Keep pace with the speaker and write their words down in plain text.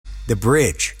The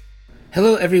Bridge.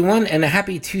 Hello everyone, and a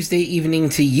happy Tuesday evening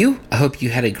to you. I hope you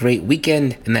had a great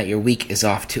weekend and that your week is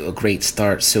off to a great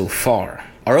start so far.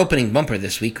 Our opening bumper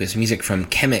this week was music from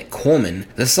Kemet Coleman.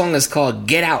 The song is called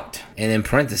Get Out, and in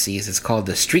parentheses it's called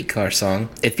the Streetcar Song.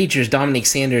 It features Dominique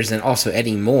Sanders and also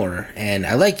Eddie Moore, and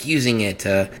I like using it.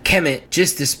 Kemet,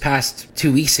 just this past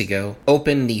 2 weeks ago,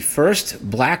 opened the first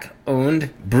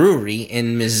black-owned brewery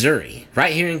in Missouri,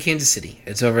 right here in Kansas City.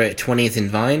 It's over at 20th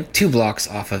and Vine, 2 blocks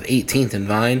off of 18th and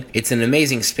Vine. It's an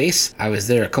amazing space. I was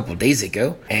there a couple days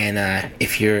ago, and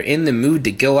if you're in the mood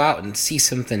to go out and see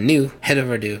something new, head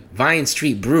over to Vine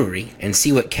Street Brewery and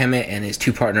see what Kemet and his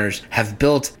 2 partners have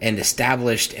built and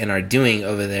established and are doing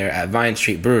over there at Vine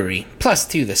Street Brewery. Plus,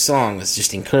 too, the song is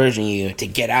just encouraging you to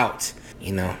get out.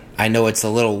 You know, I know it's a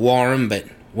little warm, but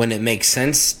when it makes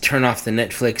sense, turn off the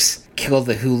Netflix, kill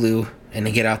the Hulu,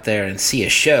 and get out there and see a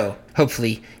show.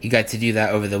 Hopefully, you got to do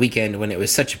that over the weekend when it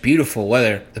was such beautiful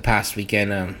weather the past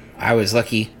weekend. I was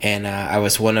lucky, and I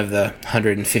was one of the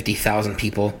 150,000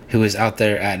 people who was out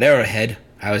there at Arrowhead.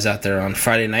 I was out there on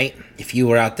Friday night. If you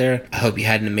were out there, I hope you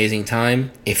had an amazing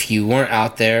time. If you weren't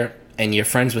out there and you're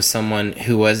friends with someone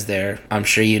who was there, I'm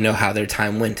sure you know how their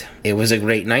time went. It was a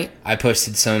great night. I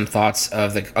posted some thoughts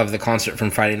of the concert from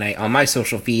Friday night on my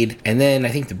social feed, and then I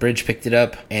think The Bridge picked it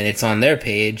up, and it's on their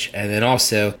page. And then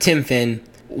also, Tim Finn,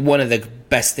 one of the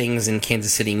best things in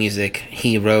Kansas City music,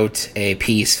 he wrote a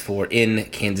piece for In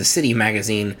Kansas City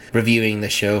magazine reviewing the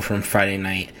show from Friday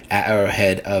night at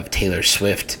Arrowhead of Taylor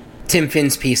Swift. Tim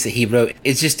Finn's piece that he wrote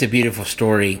is just a beautiful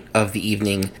story of the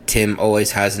evening. Tim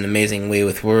always has an amazing way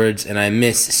with words, and I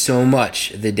miss so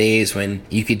much the days when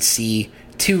you could see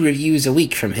 2 reviews a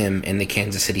week from him in the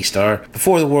Kansas City Star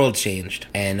before the world changed.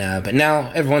 And but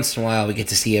now, every once in a while, we get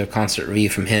to see a concert review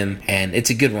from him, and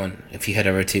it's a good one. If you head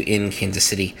over to In Kansas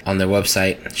City on their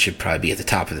website, it should probably be at the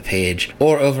top of the page,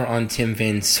 or over on Tim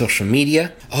Finn's social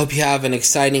media. I hope you have an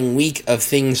exciting week of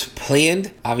things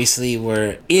planned. Obviously,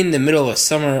 we're in the middle of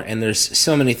summer, and there's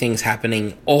so many things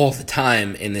happening all the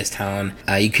time in this town.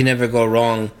 You can never go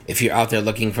wrong if you're out there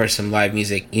looking for some live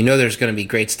music. You know there's going to be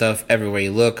great stuff everywhere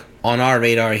you look. On our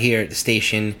radar here at the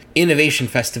station, Innovation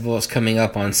Festival is coming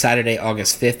up on Saturday,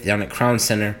 August 5th down at Crown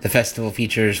Center. The festival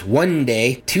features 1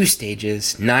 day, 2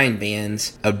 stages, 9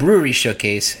 bands, a brewery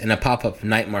showcase, and a pop-up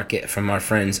night market from our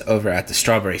friends over at the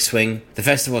Strawberry Swing. The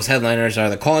festival's headliners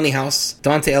are the Colony House,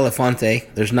 Dante Elefante,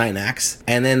 there's 9 acts,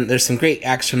 and then there's some great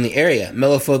acts from the area,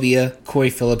 Melophobia,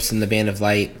 Corey Phillips and the Band of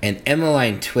Light, and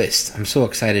Emmeline Twist. I'm so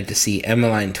excited to see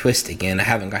Emmeline Twist again. I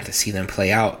haven't got to see them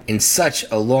play out in such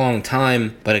a long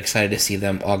time, but excited to see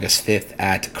them August 5th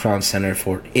at Crown Center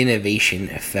for Innovation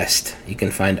Fest. You can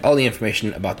find all the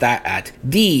information about that at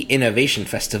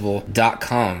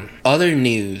theinnovationfestival.com. Other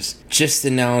news just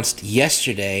announced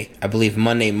yesterday, I believe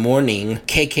Monday morning,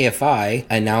 KKFI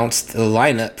announced the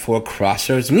lineup for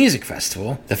Crossroads Music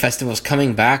Festival. The festival's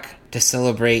coming back to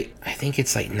celebrate, I think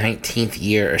it's like 19th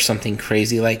year or something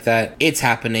crazy like that. It's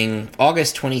happening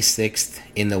August 26th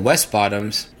in the West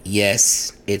Bottoms.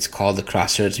 Yes, it's called the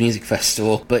Crossroads Music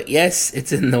Festival, but yes,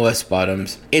 it's in the West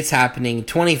Bottoms. It's happening,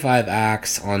 25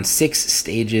 acts on 6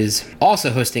 stages,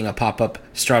 also hosting a pop-up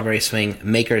Strawberry Swing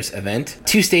Makers event.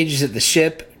 2 stages at the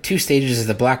Ship, 2 stages at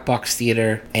the Black Box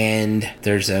Theater, and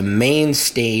there's a main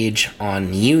stage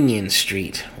on Union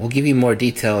Street. We'll give you more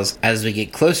details as we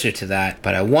get closer to that,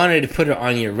 but I wanted to put it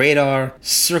on your radar.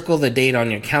 Circle the date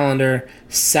on your calendar.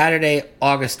 Saturday,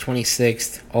 August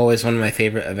 26th, always one of my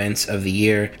favorite events of the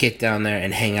year. Get down there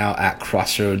and hang out at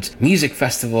Crossroads Music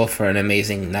Festival for an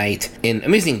amazing night, an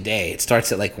amazing day. It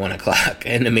starts at like 1 o'clock,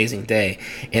 an amazing day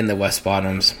in the West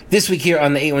Bottoms. This week here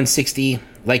on the 8160,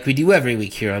 like we do every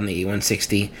week here on the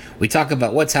 8160, we talk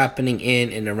about what's happening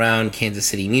in and around Kansas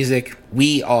City music.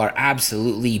 We are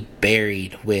absolutely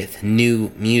buried with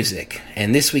new music,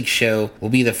 and this week's show will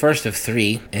be the first of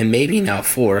 3, and maybe now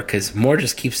 4, because more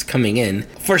just keeps coming in.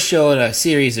 First show in a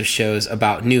series of shows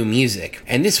about new music,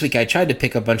 and this week I tried to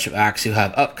pick a bunch of acts who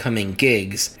have upcoming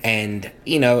gigs, and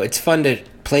you know, it's fun to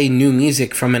play new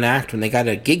music from an act when they got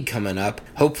a gig coming up.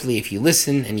 Hopefully, if you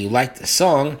listen and you like the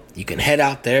song, you can head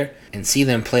out there and see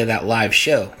them play that live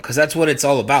show, because that's what it's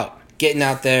all about. Getting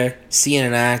out there, seeing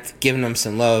an act, giving them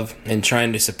some love, and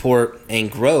trying to support and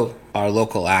grow our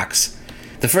local acts.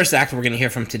 The first act we're going to hear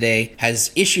from today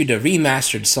has issued a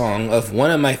remastered song of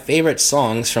one of my favorite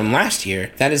songs from last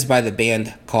year. That is by the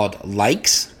band called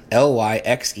Lyxe,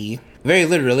 Lyxe. Very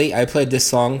literally, I played this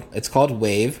song. It's called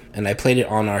Wave, and I played it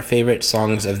on our favorite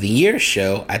songs of the year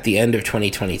show at the end of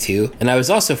 2022. And I was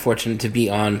also fortunate to be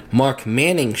on Mark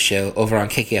Manning's show over on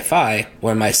KKFI,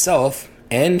 where myself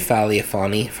and Fali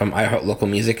Afani from iHeart Local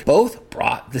Music both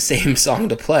brought the same song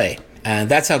to play. And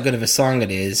that's how good of a song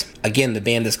it is. Again, the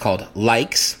band is called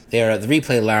Likes. They are at the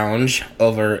Replay Lounge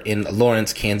over in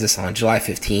Lawrence, Kansas on July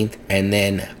 15th. And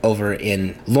then over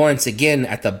in Lawrence again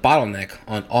at the Bottleneck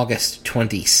on August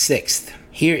 26th.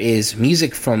 Here is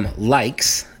music from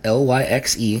Likes,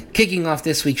 Lyxe, kicking off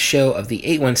this week's show of the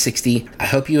 8160. I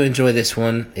hope you enjoy this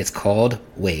one. It's called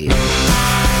Wave.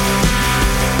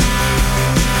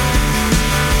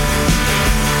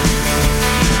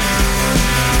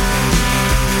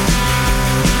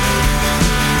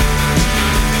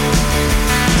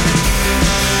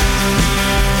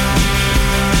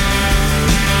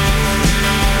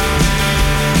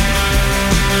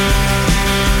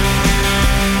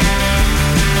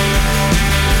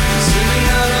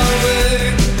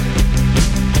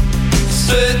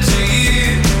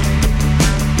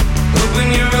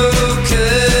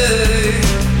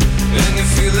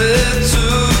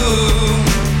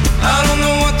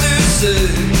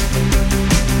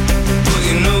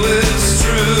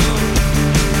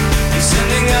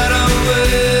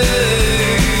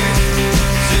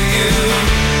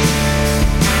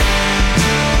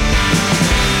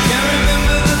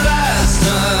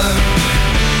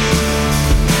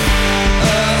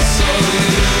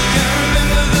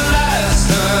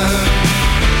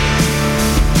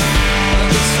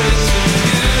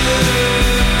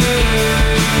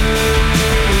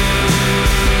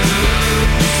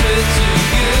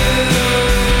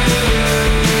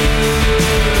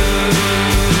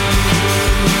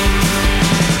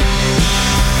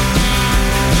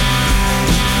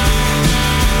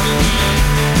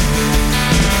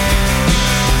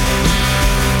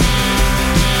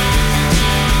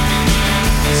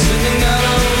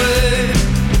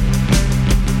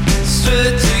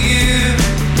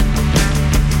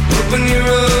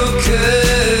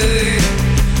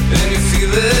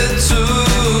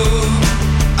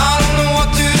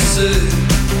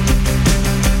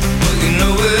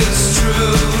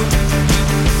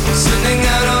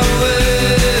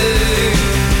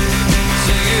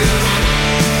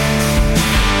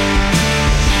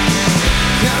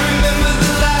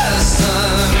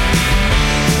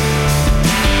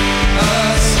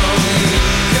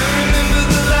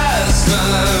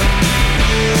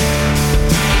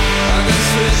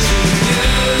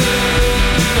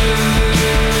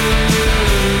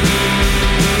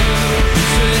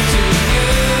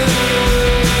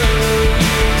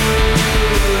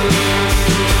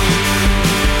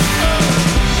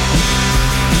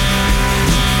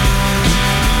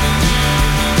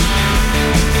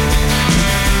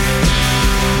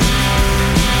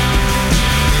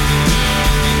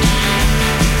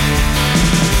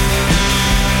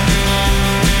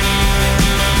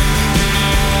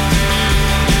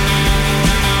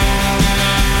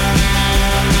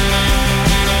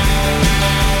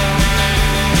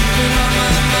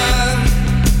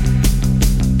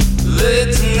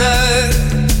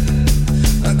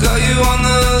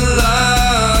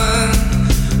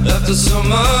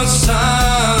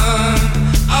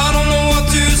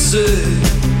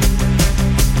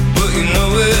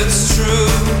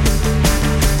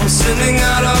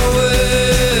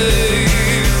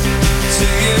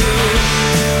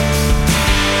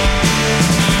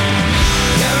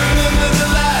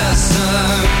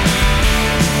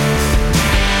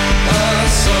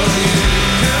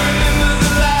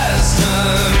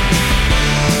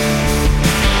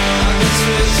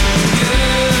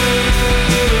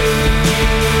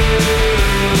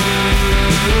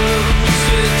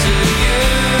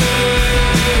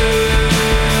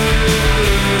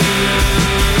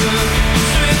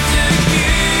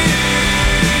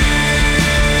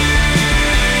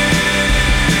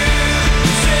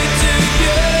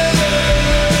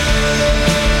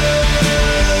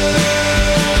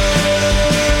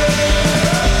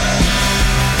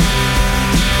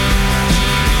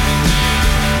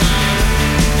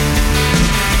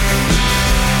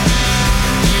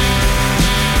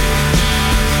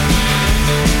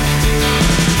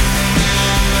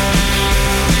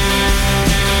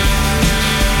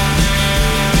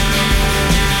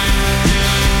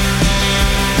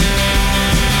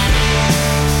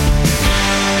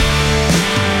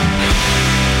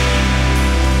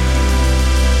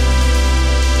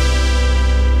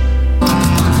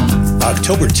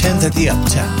 October 10th at the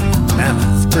Uptown,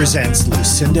 Mammoth presents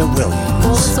Lucinda Williams.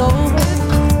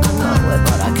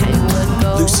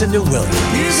 Lucinda Williams.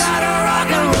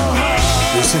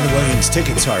 Lucinda Williams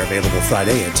tickets are available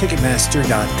Friday at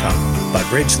Ticketmaster.com. But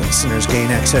Bridge listeners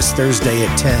gain access Thursday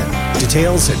at 10.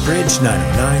 Details at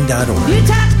bridge909.org. You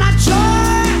touch my joy.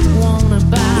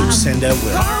 Lucinda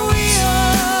Williams.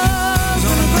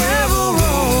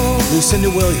 Lucinda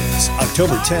Williams,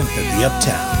 October 10th at the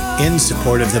Uptown. In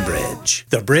support of The Bridge.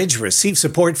 The Bridge receives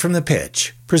support from The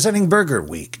Pitch, presenting Burger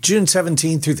Week, June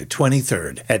 17th through the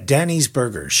 23rd at Danny's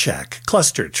Burger Shack,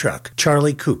 Cluster Truck,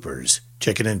 Charlie Cooper's,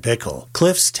 Chicken and Pickle,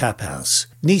 Cliff's Tap House,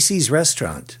 Nisi's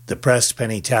Restaurant, The Pressed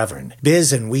Penny Tavern,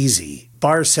 Biz and Wheezy,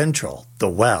 Bar Central, The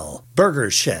Well, Burger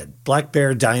Shed, Black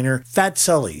Bear Diner, Fat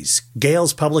Sully's,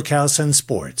 Gale's Public House and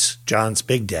Sports, John's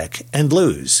Big Deck, and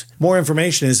Lou's. More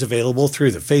information is available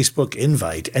through the Facebook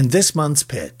invite and this month's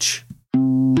pitch.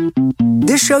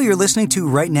 This show you're listening to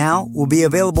right now will be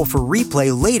available for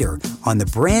replay later on the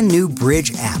brand new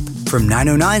Bridge app. From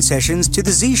 909 Sessions to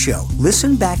The Z Show,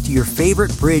 listen back to your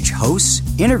favorite Bridge hosts,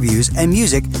 interviews, and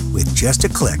music with just a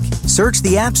click. Search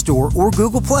the App Store or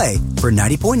Google Play for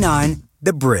 90.9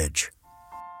 The Bridge.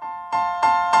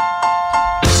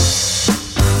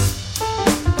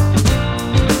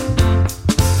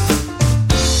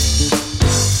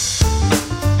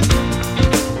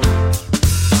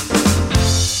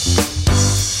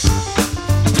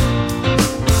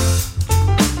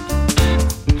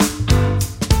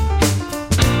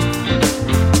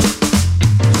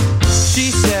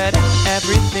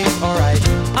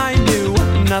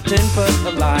 Nothing but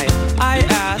a lie. I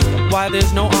asked why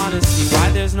there's no honesty, why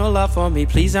there's no love for me.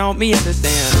 Please help me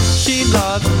understand. She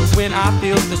loves when I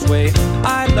feel this way.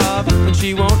 I love when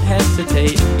she won't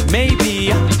hesitate.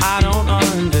 Maybe I don't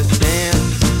understand.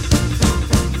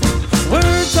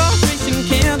 Words are racing,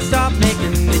 can't stop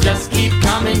making. They just keep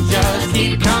coming, just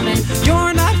keep coming.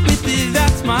 You're not with it,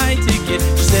 that's my ticket.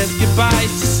 She says goodbye,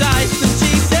 she sighs and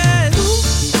she says,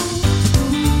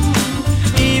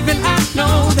 even I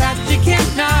know that you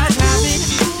cannot have it.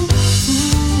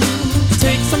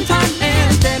 Take some time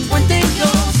and then one day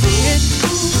you'll see it.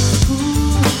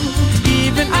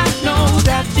 Even I know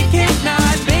that you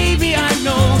cannot. Baby, I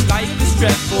know life is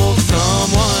stressful.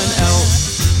 Someone else.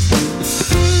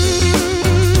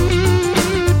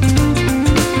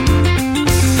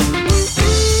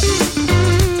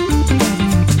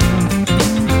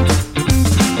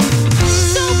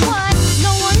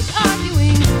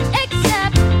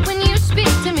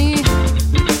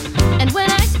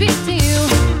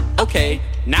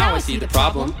 Now I see the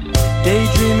problem.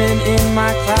 Daydreaming in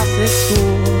my class at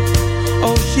school.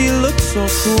 Oh, she looks so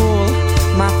cool.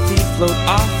 My feet float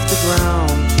off the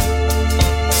ground.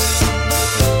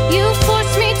 You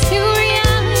forced me to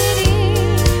reality,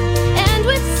 and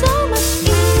with so much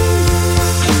ease.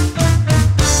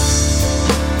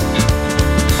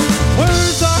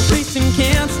 Words are racing,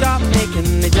 can't stop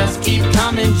making. They just keep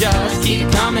coming, just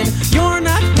keep coming. You're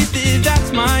not with it,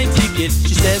 that's my ticket.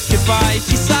 She says goodbye,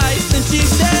 she sighs and she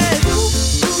says,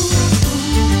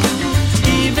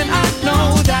 even I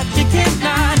know that you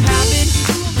cannot have it.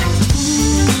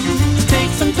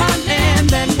 Take some time and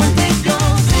then one day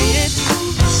you'll see it.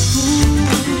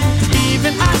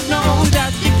 Even I know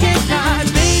that you cannot.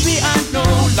 Baby, I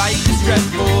know life is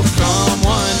stressful.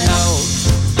 Someone else.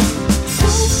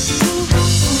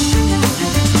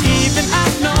 Even I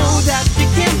know that you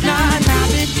cannot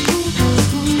have it.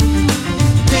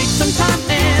 Take some time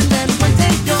and then one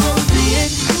day you'll see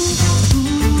it.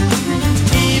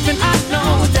 Even I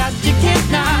know that you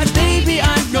cannot. Baby,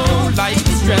 I know life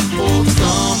is stressful.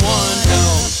 Someone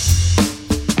else.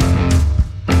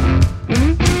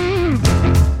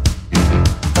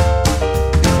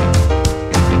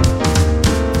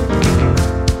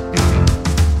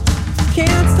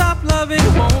 Can't stop loving,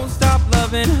 won't stop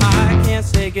loving. I can't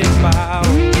say goodbye.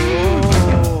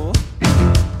 Oh,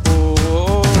 oh,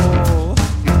 oh.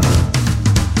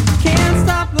 Can't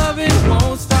stop loving,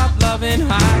 won't stop loving.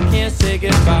 I can't say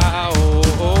goodbye. Oh,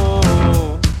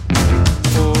 oh,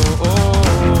 oh,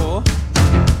 oh.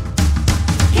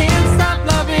 Can't stop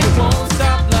loving, won't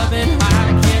stop loving.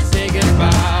 I can't say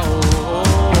goodbye.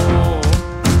 Oh,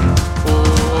 oh, oh.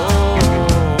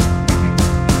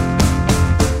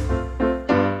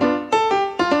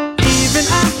 Even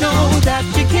I know that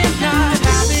you cannot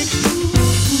have it.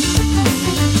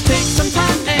 Take some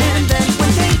time and then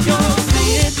one day you'll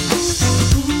see it.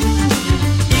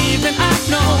 Even I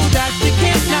know that you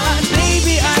cannot.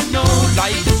 Baby, I know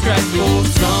life is stressful.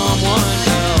 Someone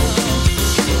else.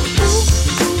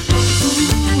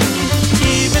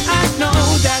 Even I know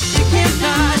that you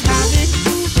cannot have it.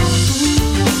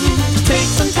 Take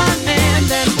some time and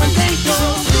then one day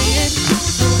you'll see it.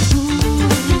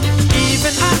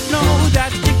 Even I know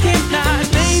that you cannot.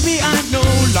 Baby, I know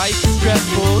life is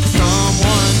stressful.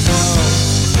 Someone else.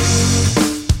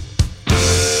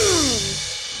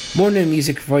 More new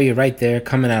music for you right there,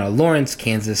 coming out of Lawrence,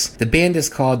 Kansas. The band is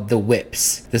called The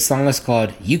Whips. The song is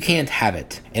called You Can't Have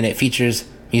It, and it features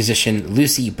musician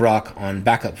Lucy Brock on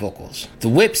backup vocals. The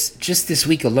Whips, just this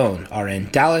week alone, are in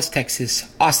Dallas,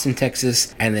 Texas, Austin,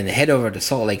 Texas, and then head over to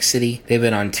Salt Lake City. They've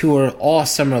been on tour all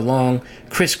summer long,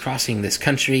 crisscrossing this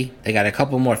country. They got a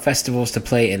couple more festivals to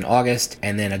play in August,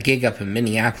 and then a gig up in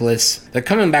Minneapolis. They're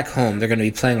coming back home. They're going to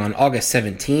be playing on August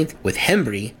 17th with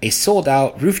Hembry, a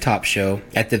sold-out rooftop show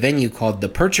at the venue called the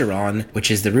Percheron, which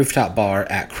is the rooftop bar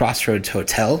at Crossroads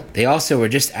Hotel. They also were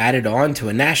just added on to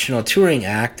a national touring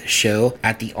act show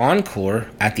at the Encore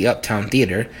at the Uptown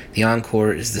Theater. The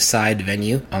Encore is the side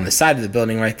venue on the side of the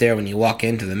building right there when you walk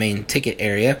into the main ticket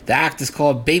area. The act is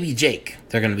called Baby Jake.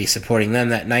 They're going to be supporting them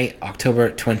that night,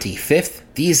 October 25th.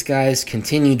 These guys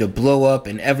continue to blow up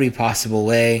in every possible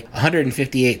way.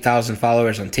 158,000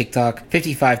 followers on TikTok,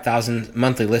 55,000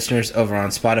 monthly listeners over on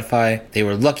Spotify. They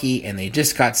were lucky and they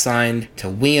just got signed to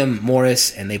William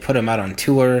Morris and they put him out on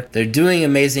tour. They're doing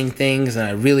amazing things and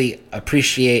I really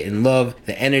appreciate and love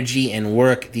the energy and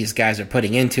work these guys are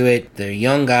putting into it. They're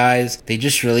young guys. They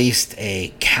just released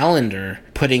a calendar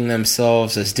putting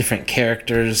themselves as different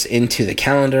characters into the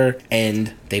calendar,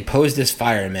 and they posed as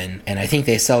firemen, and I think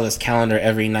they sell this calendar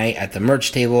every night at the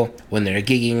merch table when they're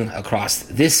gigging across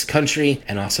this country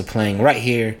and also playing right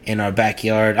here in our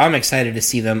backyard. I'm excited to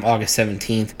see them August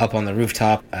 17th up on the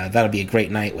rooftop. That'll be a great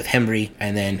night with Hembry,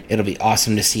 and then it'll be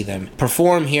awesome to see them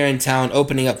perform here in town,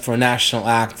 opening up for a national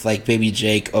act like Baby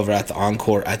Jake over at the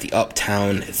Encore at the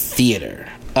Uptown Theater.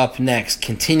 Up next,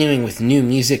 continuing with new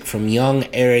music from young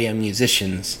area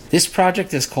musicians. This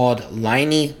project is called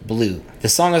Liney Blue. The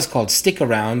song is called Stick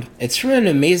Around. It's from an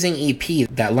amazing EP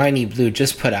that Liney Blue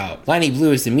just put out. Liney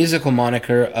Blue is the musical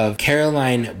moniker of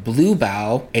Caroline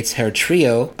Bluebow. It's her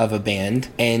trio of a band,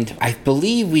 and I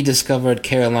believe we discovered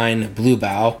Caroline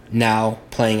Bluebow, now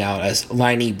playing out as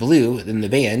Liney Blue in the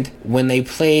band, when they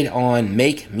played on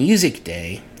Make Music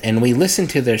Day. And we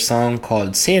listened to their song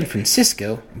called San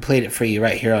Francisco, and played it for you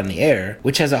right here on the air,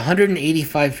 which has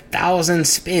 185,000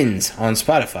 spins on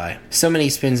Spotify. So many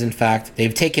spins, in fact,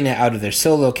 they've taken it out of their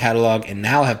solo catalog and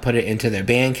now have put it into their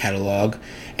band catalog.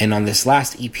 And on this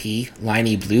last EP,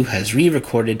 Liney Blue has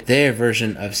re-recorded their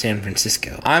version of San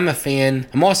Francisco. I'm a fan.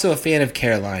 I'm also a fan of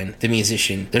Caroline, the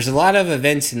musician. There's a lot of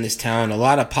events in this town, a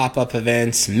lot of pop-up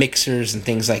events, mixers, and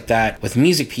things like that with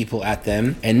music people at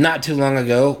them. And not too long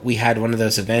ago, we had one of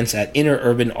those events at Inner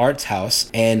Urban Arts House,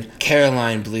 and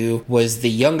Caroline Blue was the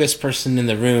youngest person in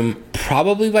the room,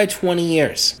 probably by 20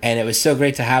 years. And it was so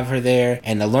great to have her there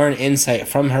and to learn insight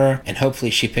from her, and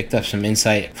hopefully she picked up some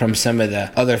insight from some of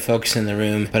the other folks in the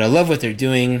room. But I love what they're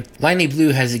doing. Liney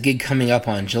Blue has a gig coming up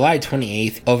on July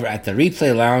 28th over at the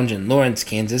Replay Lounge in Lawrence,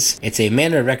 Kansas. It's a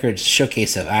Manor Records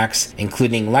showcase of acts,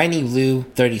 including Liney Blue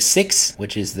 36,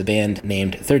 which is the band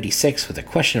named 36 with a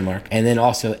question mark, and then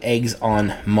also Eggs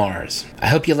on Mars. I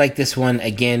hope you like this one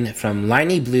again from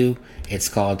Liney Blue. It's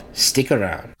called Stick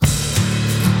Around.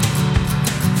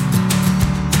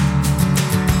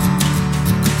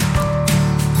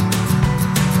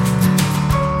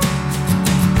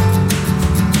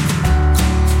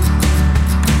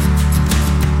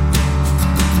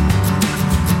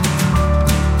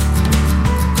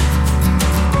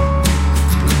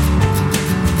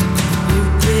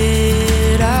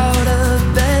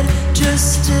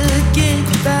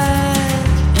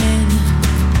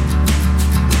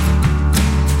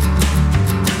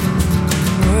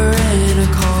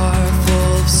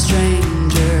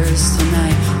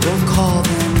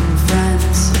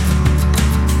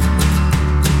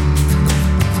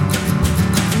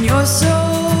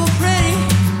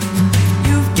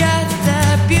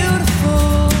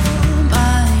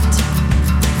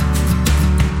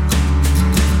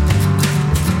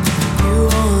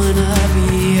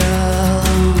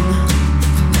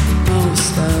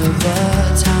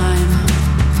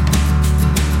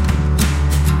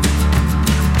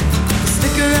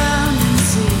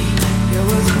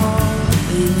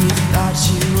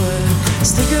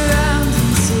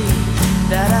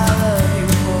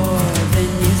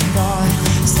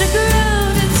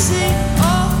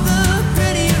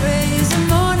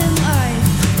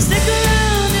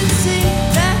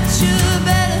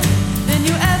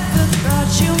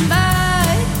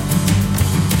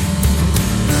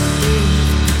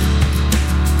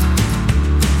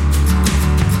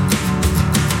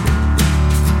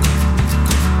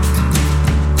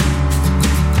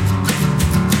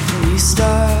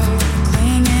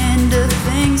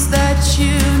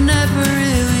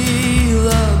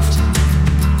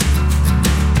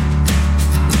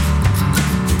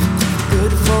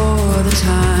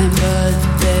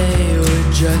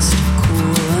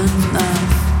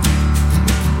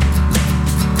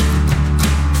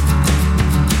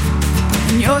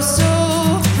 You're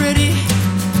so pretty,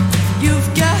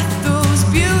 you've got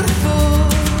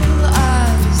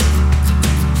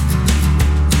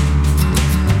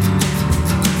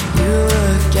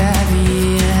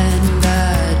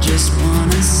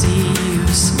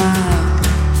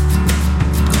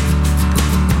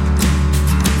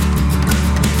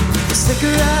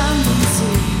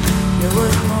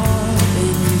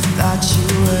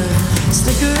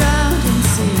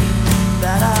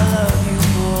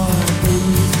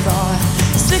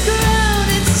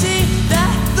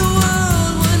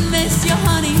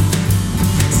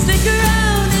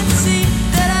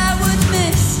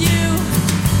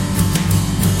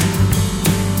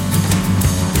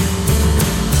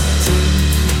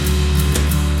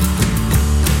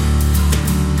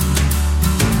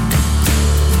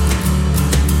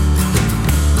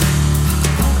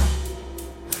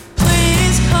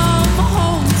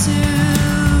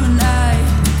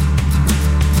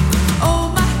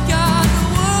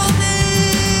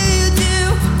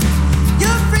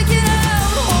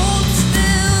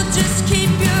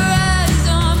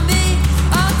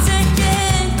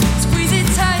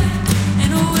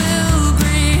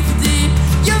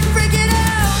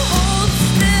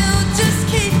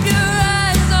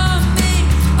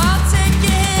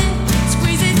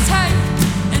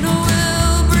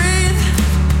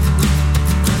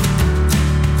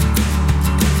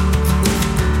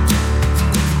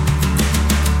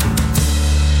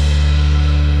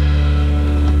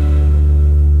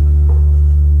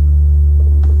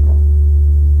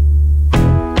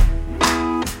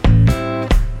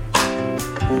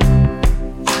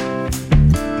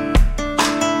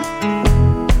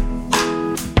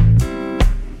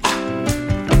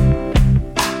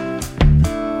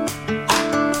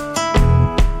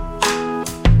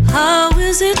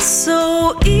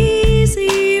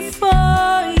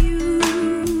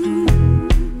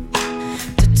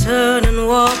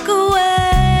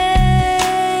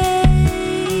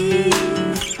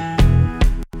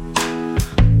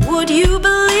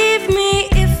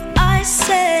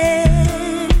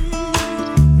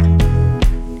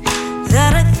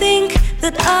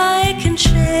that I can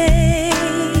change.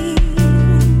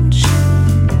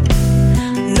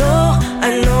 No,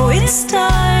 I know it's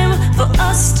time for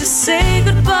us to say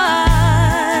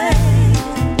goodbye,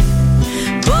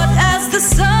 but as the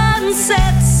sun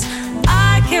sets,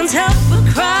 I can't help but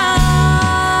cry.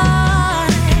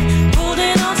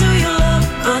 Holding on to your love,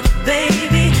 but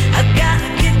baby, I gotta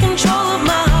get control of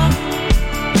my heart.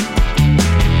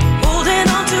 Holding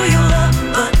on to your love,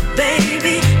 but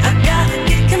baby, I gotta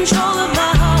get control of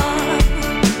my heart.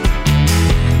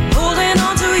 Holding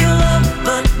on to your love,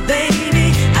 but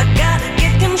baby, I gotta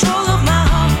get control of my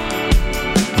heart.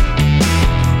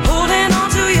 Holding on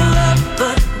to your love,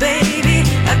 but baby,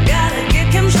 I gotta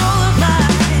get control of my heart.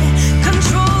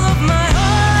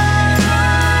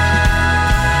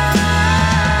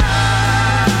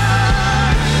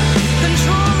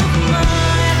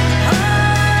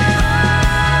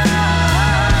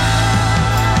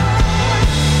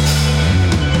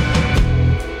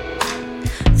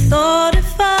 Thought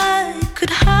if I could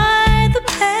hide the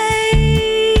pain,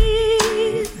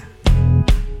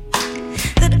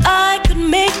 that I could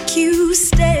make you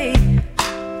stay.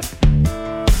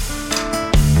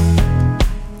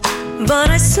 But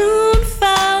I soon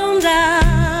found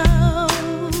out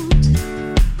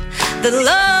that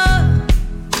love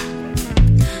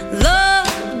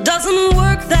doesn't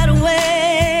work that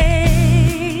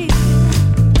way.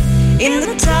 In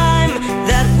the time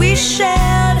that we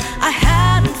shared, I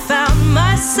hadn't found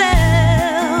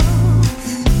myself,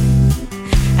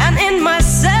 and in my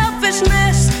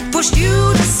selfishness pushed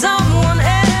you to someone else.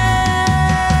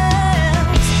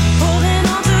 Holding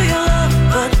on to your love,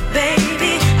 but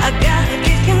baby, I gotta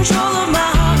get control of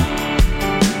my heart.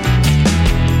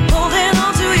 Holding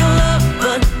on to your love,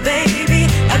 but baby,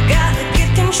 I gotta get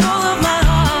control of my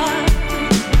heart.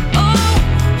 Oh,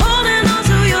 holding on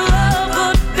to your love,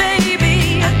 but baby,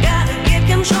 I gotta get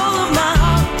control of my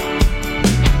heart.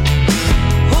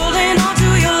 Holding on to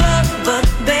your love, but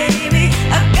baby,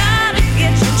 I gotta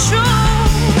get control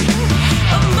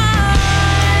of my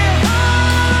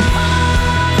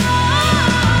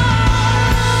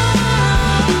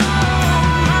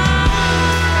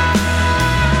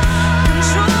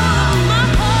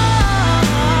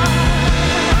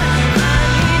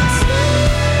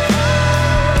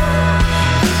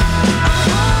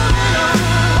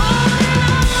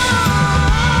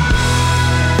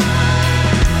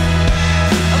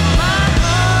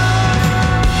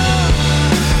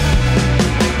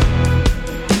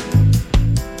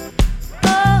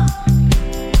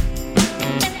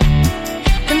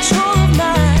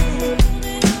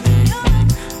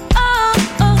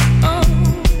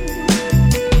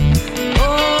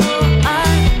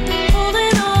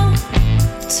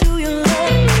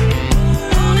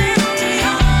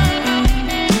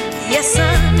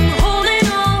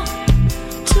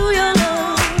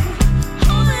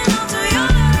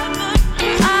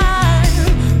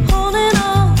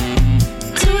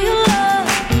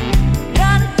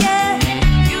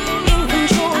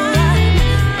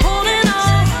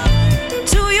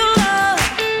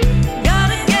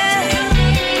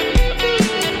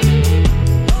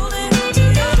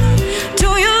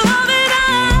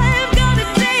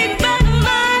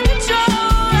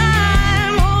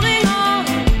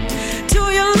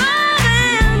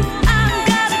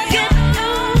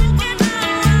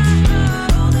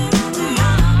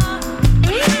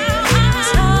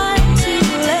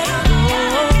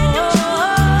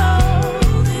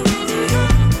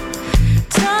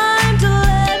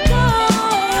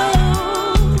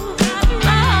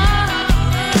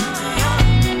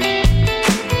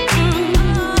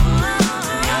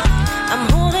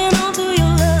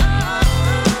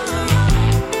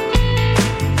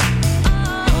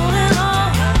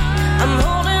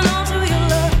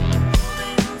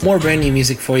More brand new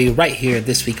music for you right here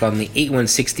this week on the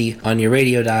 8160 on your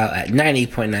radio dial at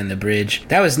 98.9 The Bridge.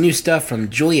 That was new stuff from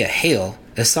Julia Hale.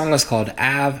 The song is called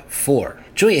Ave 4.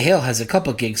 Julia Hale has a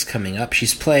couple gigs coming up.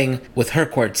 She's playing with her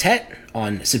quartet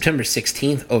on September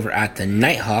 16th over at the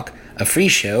Nighthawk, a free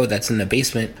show that's in the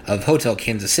basement of Hotel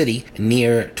Kansas City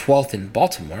near 12th in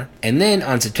Baltimore. And then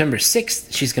on September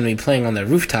 6th, she's going to be playing on the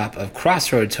rooftop of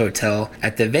Crossroads Hotel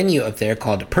at the venue up there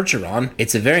called Percheron.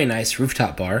 It's a very nice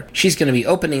rooftop bar. She's going to be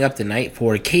opening up the night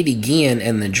for Katie Guillen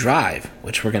and The Drive,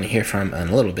 which we're going to hear from in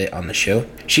a little bit on the show.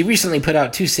 She recently put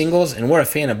out 2 singles, and we're a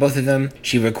fan of both of them.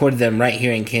 She recorded them right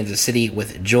here in Kansas City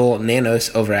with Joel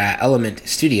Nanos over at Element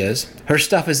Studios. Her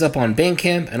stuff is up on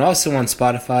Bandcamp and also on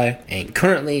Spotify, and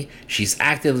currently she's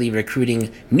actively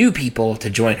recruiting new people to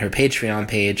join her Patreon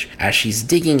page as she's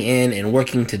digging in and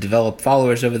working to develop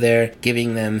followers over there,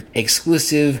 giving them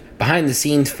exclusive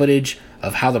behind-the-scenes footage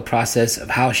of how the process of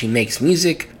how she makes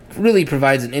music really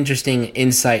provides an interesting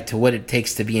insight to what it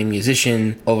takes to be a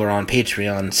musician over on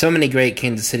Patreon. So many great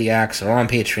Kansas City acts are on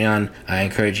Patreon. I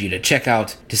encourage you to check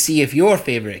out to see if your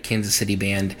favorite Kansas City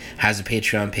band has a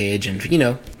Patreon page, and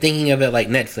thinking of it like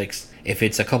Netflix. If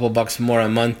it's a couple bucks more a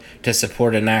month to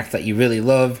support an act that you really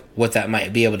love, what that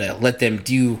might be able to let them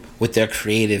do with their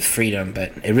creative freedom.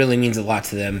 But it really means a lot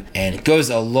to them, and it goes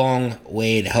a long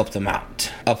way to help them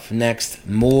out. Up next,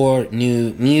 more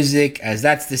new music, as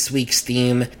that's this week's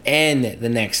theme and the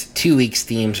next 2 weeks'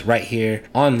 themes right here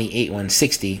on the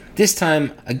 8160. This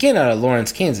time, again out of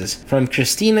Lawrence, Kansas, from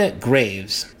Christina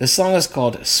Graves. The song is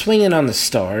called Swingin' on the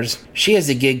Stars. She has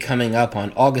a gig coming up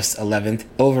on August 11th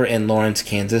over in Lawrence,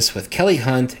 Kansas with Kelly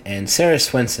Hunt and Sarah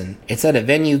Swenson. It's at a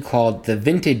venue called the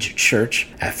Vintage Church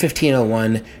at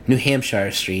 1501 New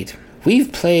Hampshire Street.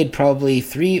 We've played probably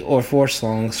 3 or 4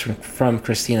 songs from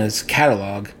Christina's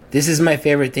catalog. This is my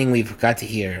favorite thing we've got to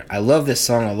hear. I love this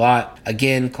song a lot.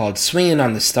 Again, called Swingin'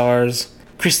 on the Stars.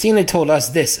 Christina told us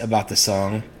this about the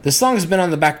song. The song's been on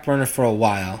the back burner for a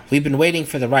while. We've been waiting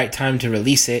for the right time to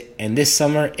release it, and this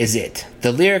summer is it.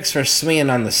 The lyrics for Swingin'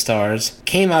 on the Stars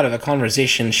came out of a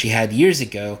conversation she had years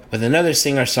ago with another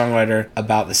singer-songwriter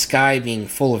about the sky being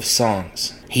full of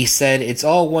songs. He said, "It's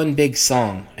all one big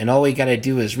song, and all we gotta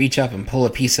do is reach up and pull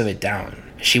a piece of it down."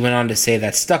 She went on to say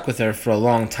that stuck with her for a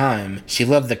long time. She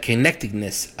loved the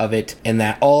connectedness of it, and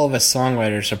that all of us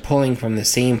songwriters are pulling from the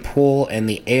same pool, and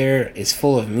the air is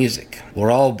full of music.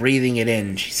 We're all breathing it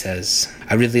in, she says.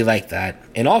 I really like that.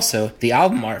 And also, the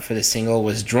album art for the single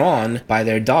was drawn by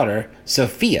their daughter,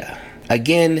 Sophia.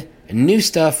 Again, new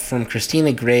stuff from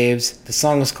Christina Graves. The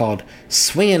song is called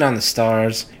Swingin' on the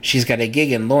Stars. She's got a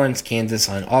gig in Lawrence, Kansas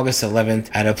on August 11th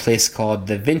at a place called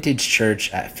the Vintage Church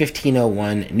at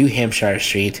 1501 New Hampshire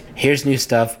Street. Here's new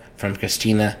stuff from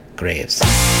Christina Graves.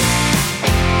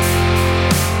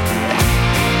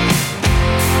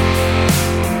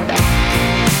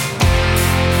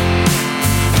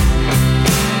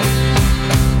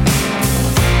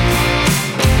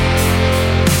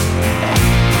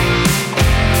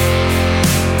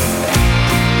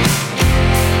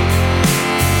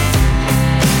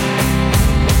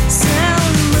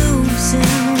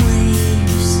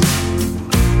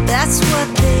 That's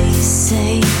what they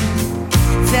say.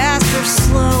 Fast or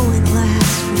slow, it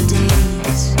lasts for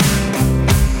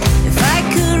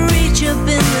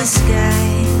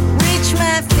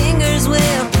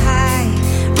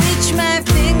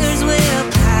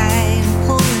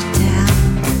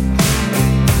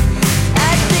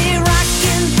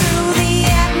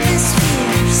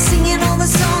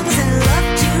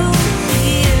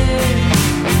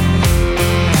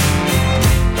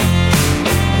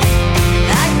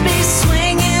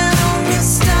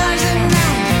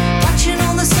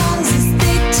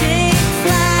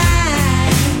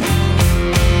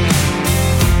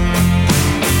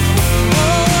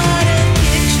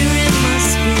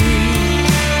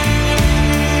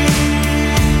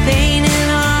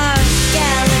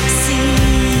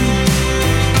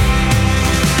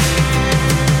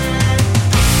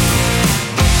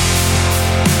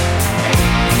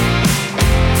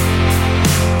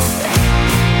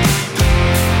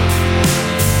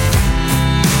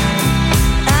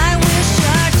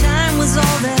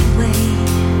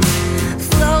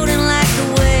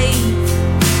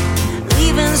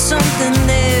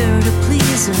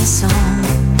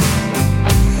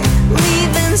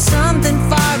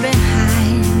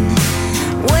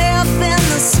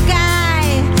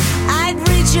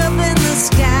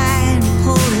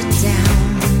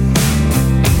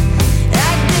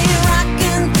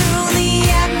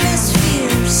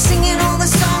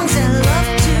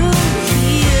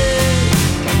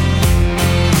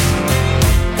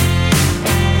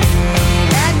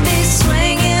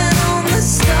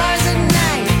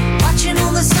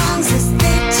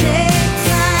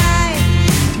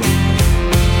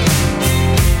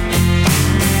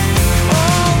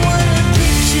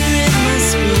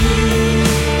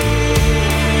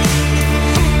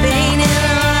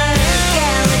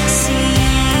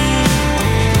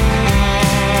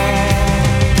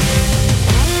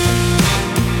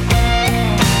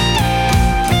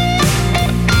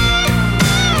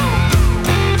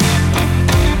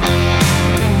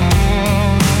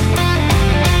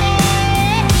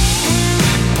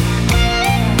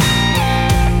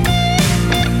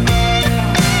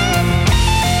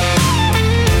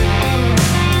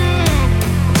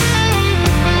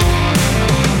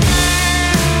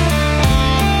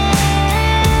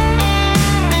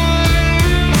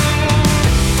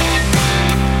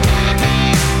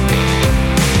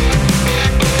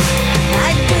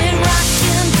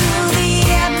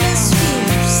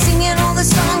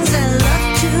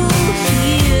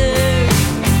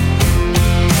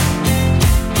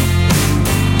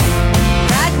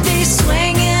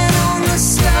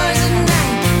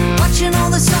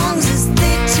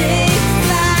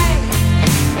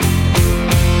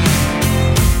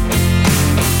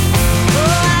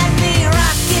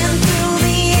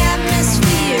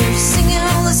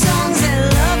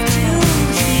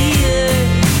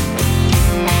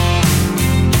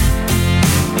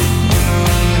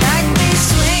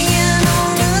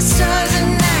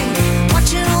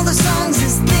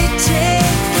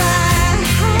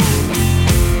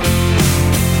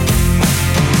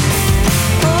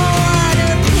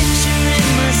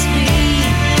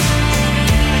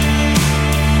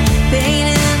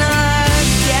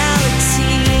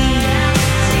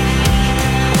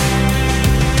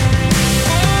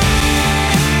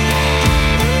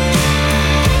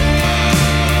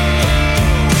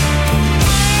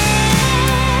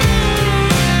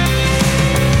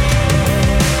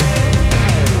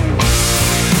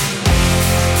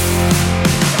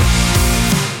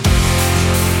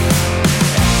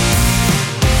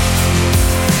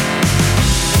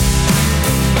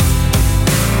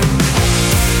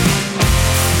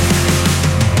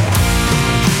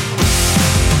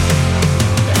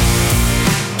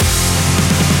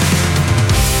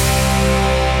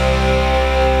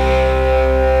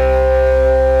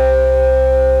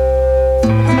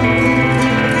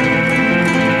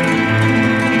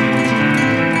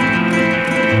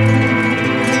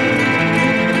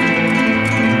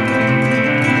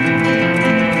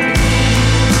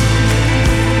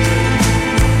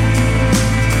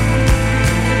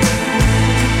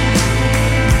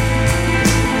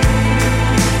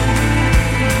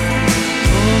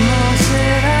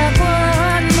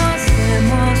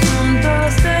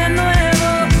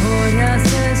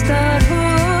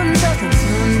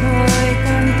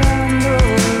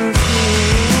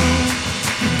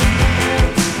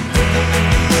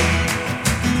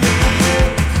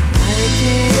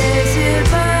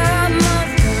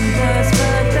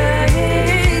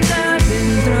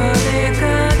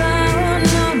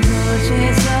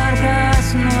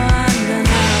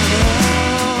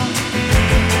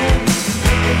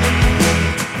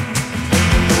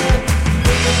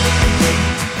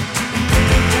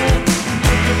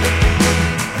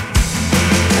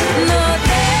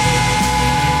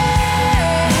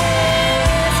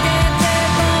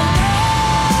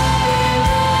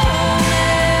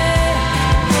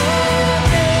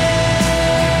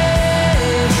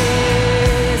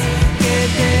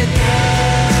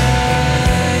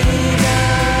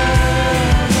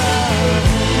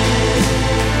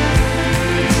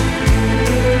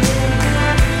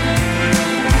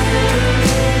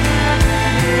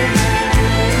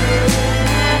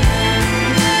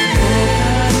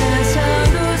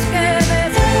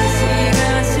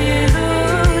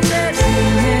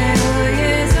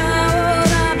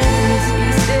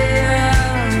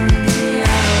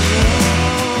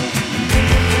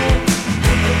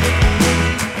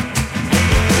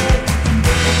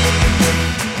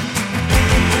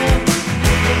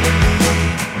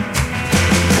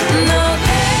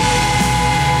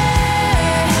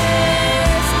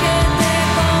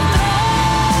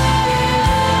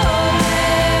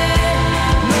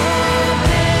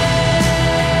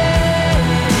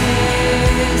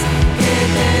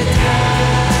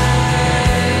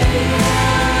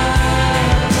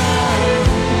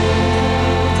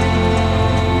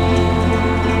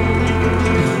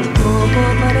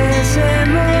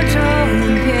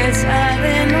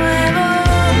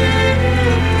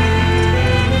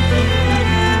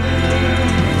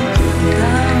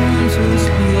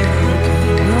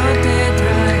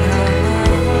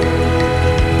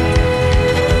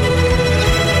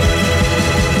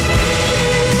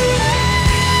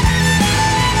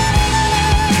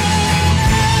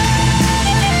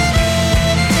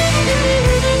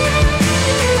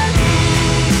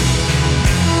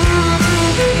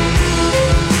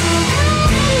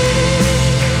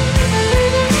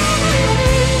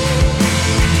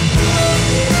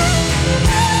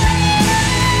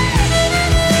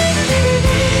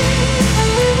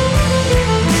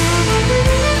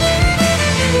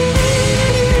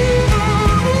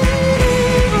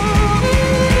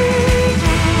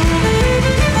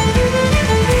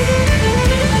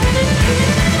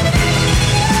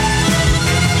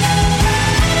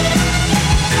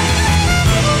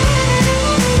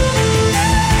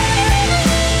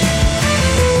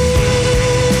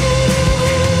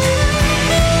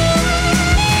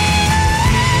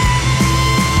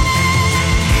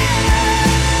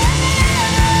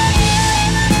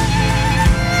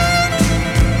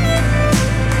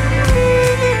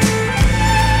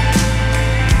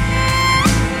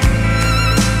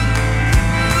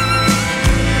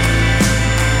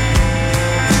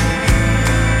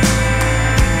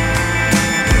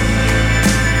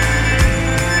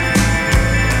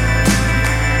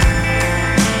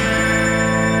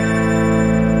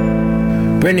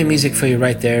Brand new music for you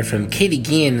right there from Katie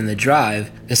Guillen and The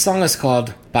Drive. The song is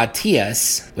called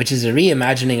Batallas, which is a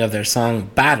reimagining of their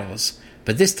song Battles,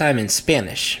 but this time in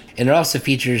Spanish. And it also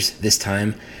features, this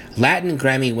time, Latin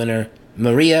Grammy winner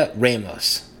Maria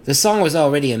Ramos. The song was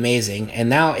already amazing, and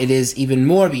now it is even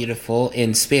more beautiful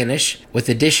in Spanish, with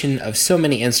the addition of so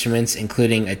many instruments,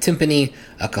 including a timpani,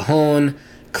 a cajon,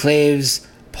 claves,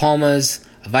 palmas,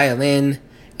 a violin,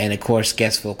 and of course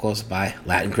guest vocals by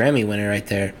Latin Grammy winner right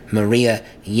there, Maria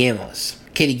Ramos.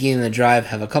 Katie Guillen and The Drive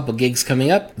have a couple gigs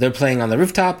coming up. They're playing on the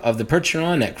rooftop of the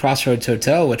Percheron at Crossroads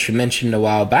Hotel, which we mentioned a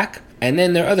while back. And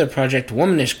then their other project,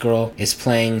 Womanish Girl, is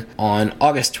playing on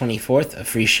August 24th, a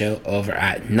free show over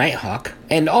at Nighthawk.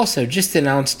 And also, just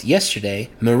announced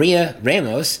yesterday, Maria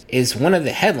Ramos is one of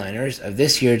the headliners of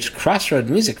this year's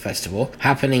Crossroads Music Festival,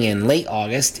 happening in late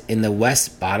August in the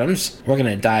West Bottoms. We're going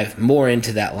to dive more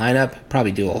into that lineup,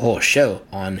 probably do a whole show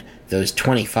on those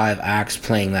 25 acts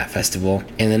playing that festival.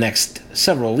 In the next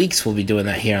several weeks, we'll be doing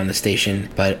that here on the station.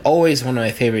 But always one of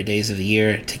my favorite days of the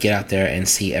year to get out there and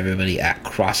see everybody at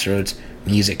Crossroads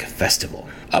Music Festival.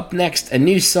 Up next, a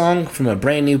new song from a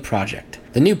brand new project.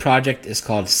 The new project is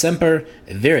called Semper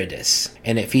Viridis,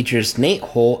 and it features Nate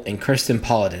Holt and Kirsten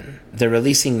Paladin. They're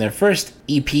releasing their first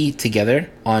EP together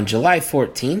on July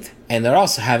 14th, and they're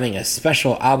also having a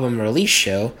special album release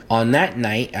show on that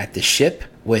night at the Ship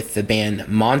with the band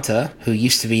Monta, who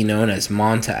used to be known as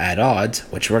Monta at Odds,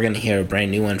 which we're going to hear a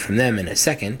brand new one from them in a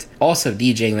second. Also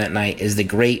DJing that night is the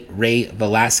great Ray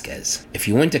Velasquez. If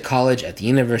you went to college at the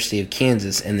University of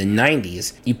Kansas in the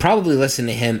 90s, you probably listened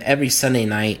to him every Sunday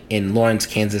night in Lawrence,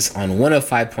 Kansas on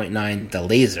 105.9 The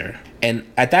Laser.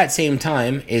 And at that same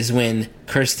time is when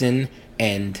Kirsten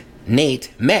and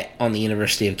Nate met on the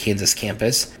University of Kansas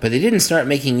campus, but they didn't start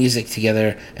making music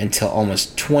together until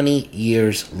almost 20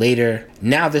 years later.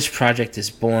 Now this project is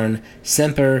born,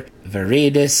 Semper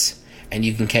Viridis, and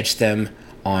you can catch them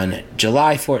on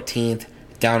July 14th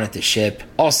down at the Ship.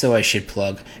 Also, I should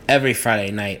plug, every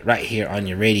Friday night right here on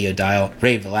your radio dial,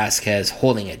 Ray Velasquez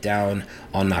holding it down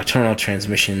on Nocturnal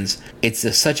Transmissions.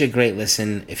 It's such a great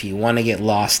listen if you want to get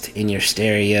lost in your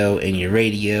stereo, in your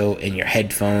radio, in your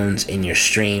headphones, in your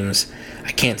streams.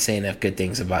 I can't say enough good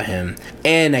things about him,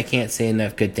 and I can't say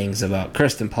enough good things about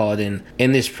Kirsten Paladin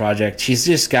in this project. She's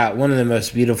just got one of the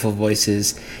most beautiful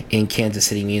voices in Kansas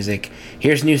City music.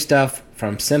 Here's new stuff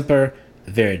from Semper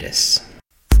Viridis.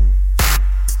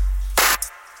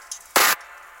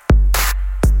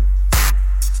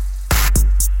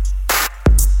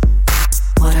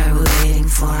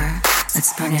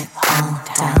 Let's burn it all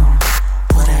down.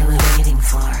 What are we waiting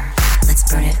for?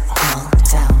 Let's burn it all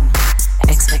down.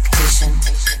 Expectation,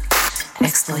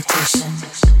 exploitation,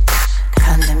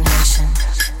 condemnation.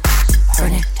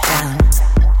 Burn it down.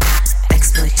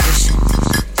 Exploitation,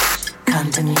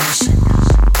 condemnation,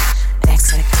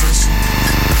 expectation.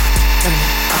 Burn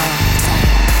it all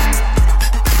down.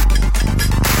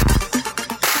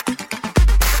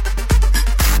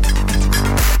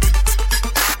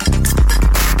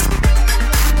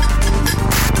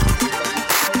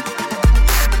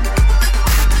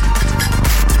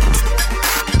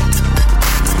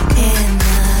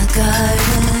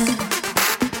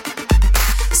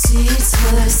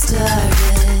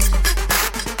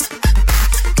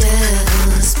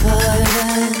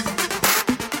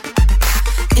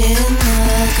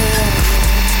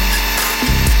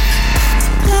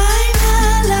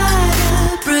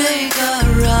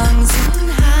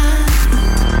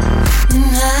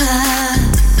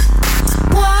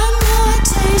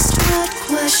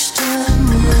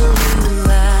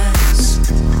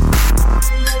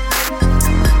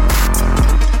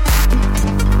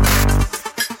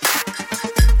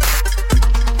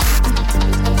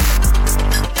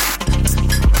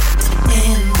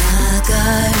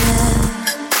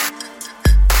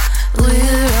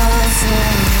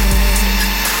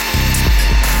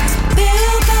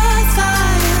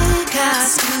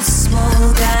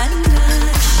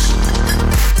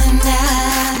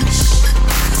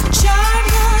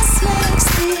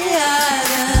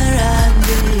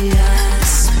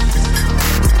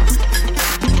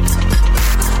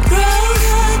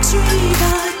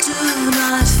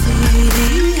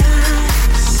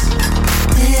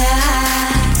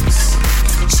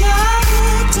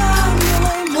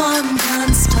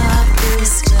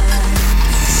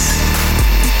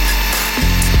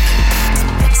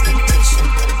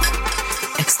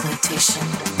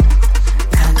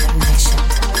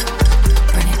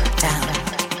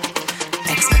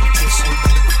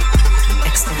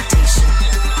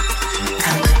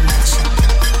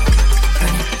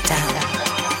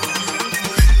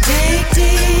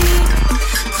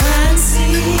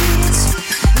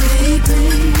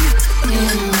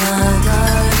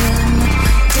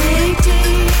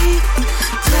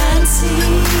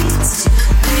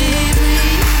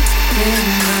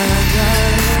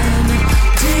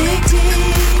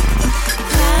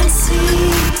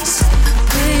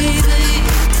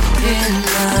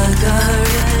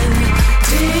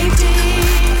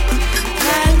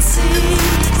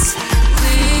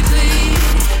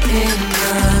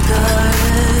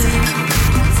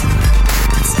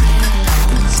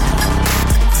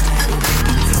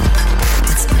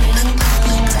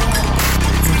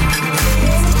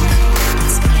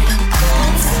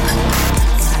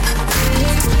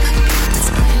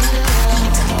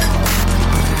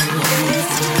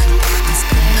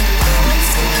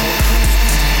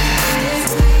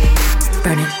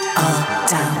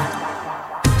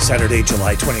 Saturday,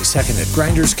 July 22nd at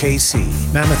Grinders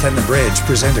KC. Mammoth and the Bridge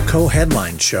present a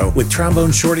co-headline show with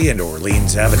Trombone Shorty and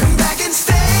Orleans Avenue.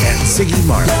 And Ziggy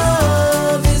Marley.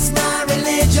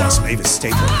 Plus Mavis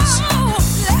Staples.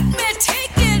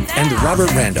 And the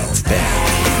Robert Randolph Band.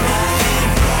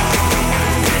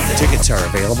 Tickets are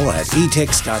available at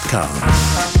etix.com.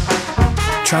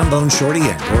 Trombone Shorty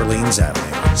and Orleans Avenue.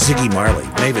 Ziggy Marley,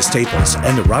 Mavis Staples,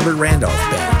 and the Robert Randolph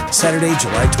Band. Saturday,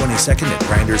 July 22nd at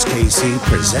Grinders KC,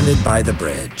 presented by The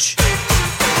Bridge.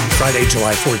 Friday,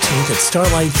 July 14th at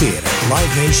Starlight Theater,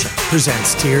 Live Nation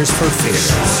presents Tears for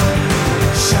Fears.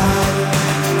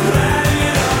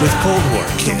 With Cold War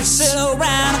Kids.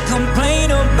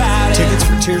 Tickets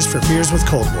for Tears for Fears with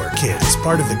Cold War Kids,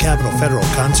 part of the Capitol Federal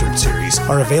Concert Series,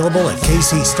 are available at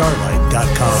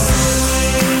kcstarlight.com.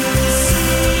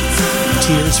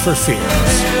 Tears for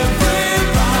Fears.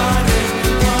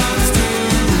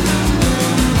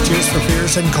 Tears for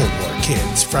Fears and Cold War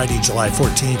Kids, Friday, July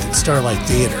 14th at Starlight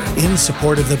Theater, in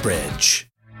support of The Bridge.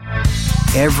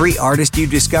 Every artist you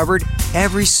discovered,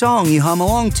 every song you hum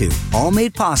along to, all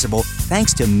made possible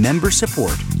thanks to member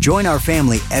support. Join our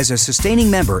family as a sustaining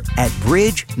member at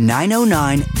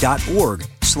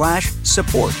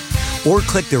bridge909.org/support or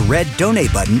click the red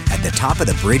donate button at the top of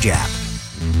the Bridge app.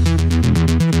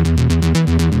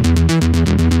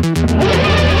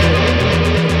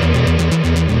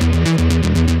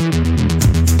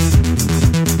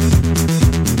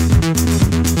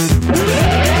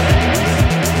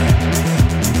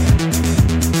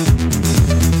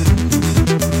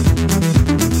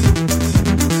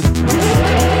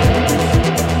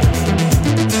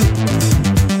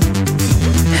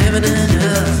 Heaven and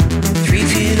earth, 3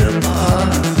 feet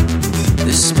apart.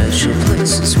 This special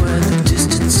place is where the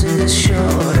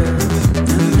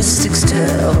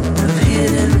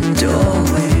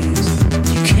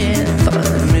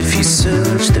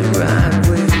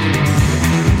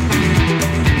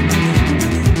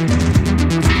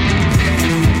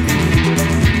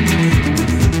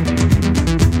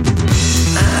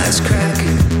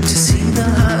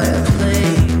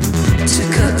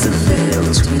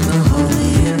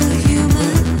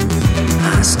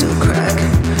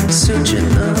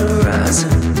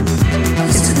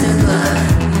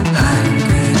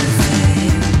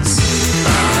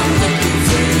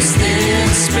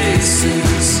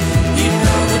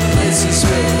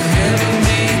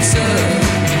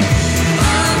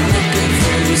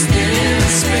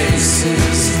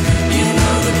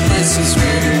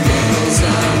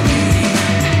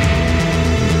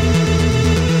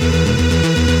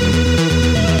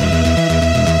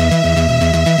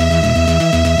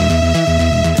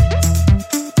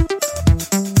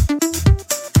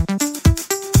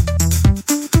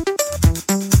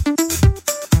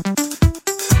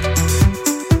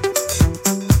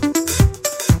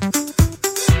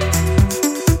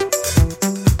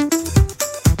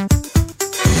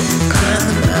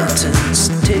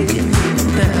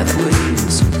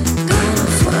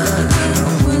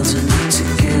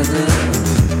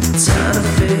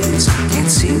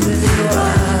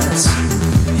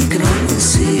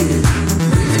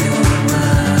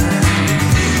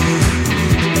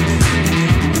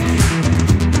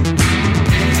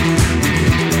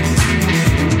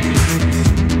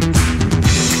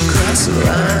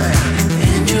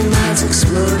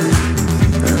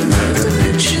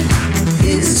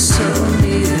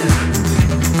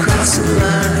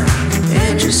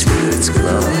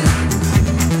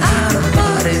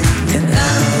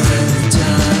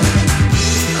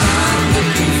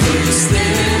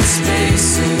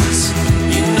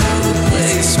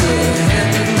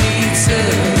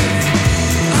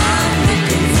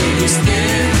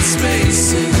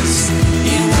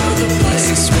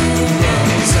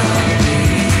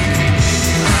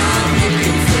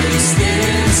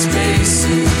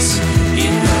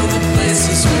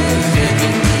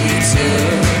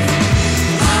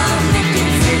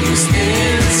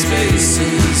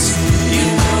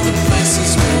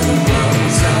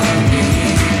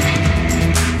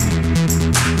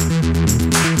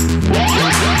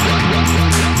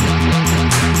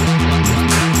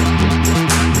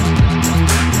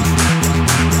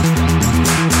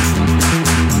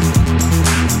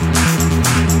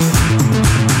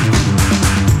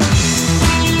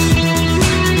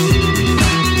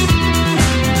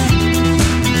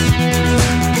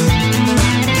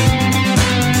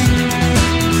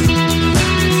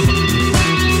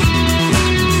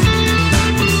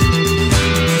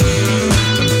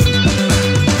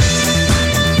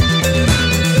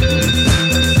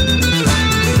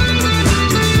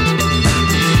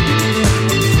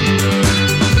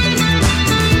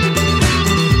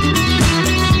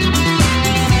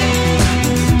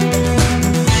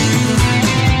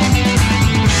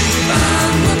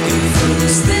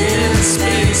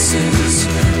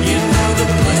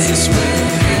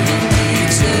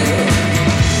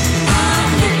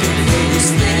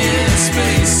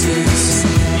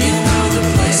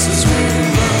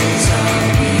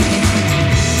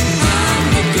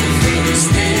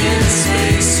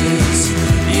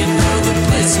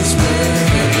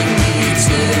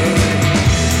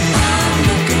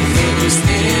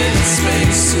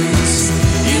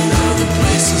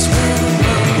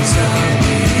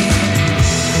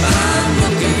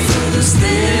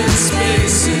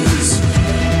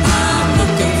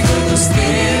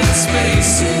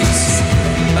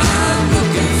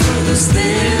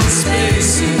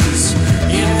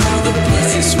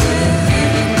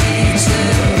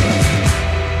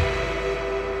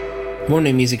More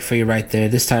new music for you right there,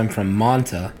 this time from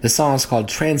Monta. The song is called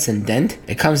Transcendent.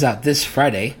 It comes out this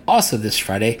Friday. Also this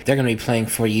Friday, they're going to be playing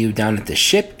for you down at the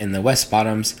Ship in the West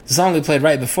Bottoms. The song we played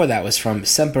right before that was from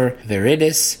Semper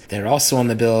Viridis. They're also on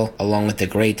the bill, along with the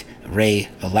great Ray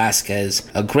Velasquez.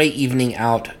 A great evening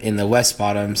out in the West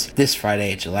Bottoms this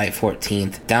Friday, July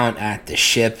 14th, down at the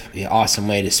Ship. Be an awesome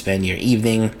way to spend your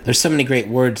evening. There's so many great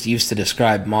words used to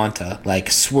describe Monta, like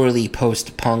swirly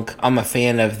post-punk. I'm a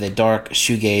fan of the dark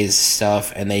shoegaze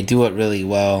stuff, and they do it really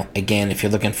well. Again, if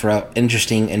you're looking for an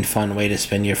interesting and fun way to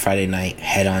spend your Friday night,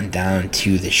 head on down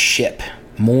to the Ship.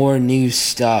 More new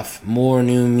stuff, more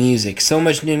new music. So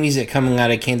much new music coming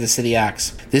out of Kansas City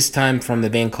acts. This time from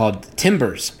the band called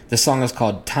Timbers. The song is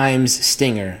called Times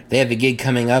Stinger. They have a gig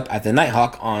coming up at the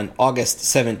Nighthawk on August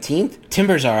 17th.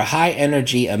 Timbers are a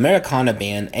high-energy Americana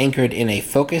band anchored in a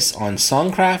focus on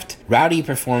songcraft, rowdy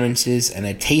performances, and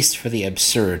a taste for the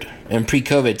absurd. In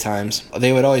pre-COVID times,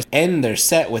 they would always end their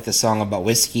set with a song about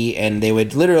whiskey, and they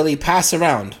would literally pass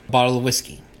around a bottle of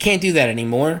whiskey. Can't do that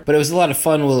anymore, but it was a lot of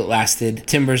fun while it lasted.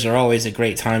 Timbers are always a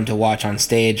great time to watch on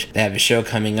stage. They have a show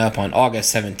coming up on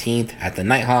August 17th at the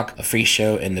Nighthawk, a free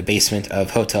show in the basement of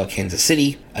Hotel Kansas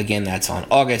City. Again, that's on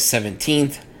August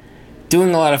 17th.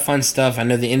 Doing a lot of fun stuff. I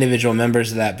know the individual members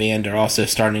of that band are also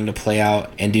starting to play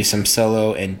out and do some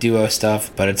solo and duo stuff,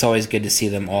 but it's always good to see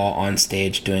them all on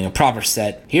stage doing a proper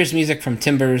set. Here's music from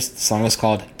Timbers. The song is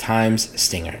called Times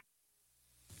Stinger.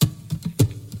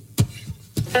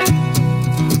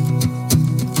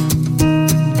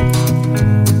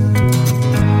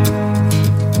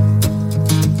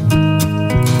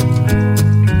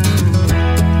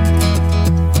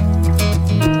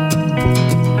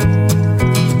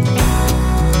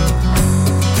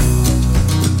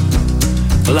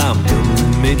 Well,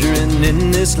 I'm majoring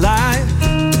in this life,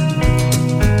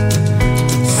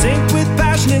 sink with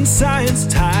passion and science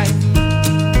tied,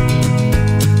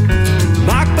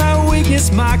 marked by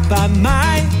weakness, marked by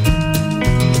might,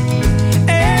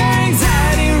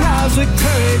 anxiety roused with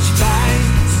courage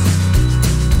fights.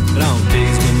 But on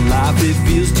days when life it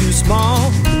feels too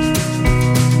small,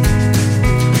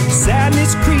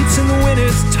 sadness creeps and the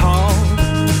winter's tall.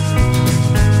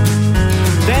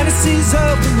 Fantasies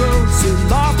of the road so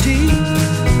lofty,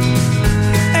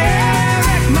 I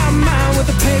wreck my mind with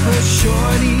a paper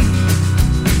shorty.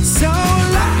 So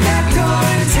lock that door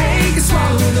and take a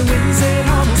swallow of the winds that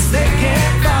almost they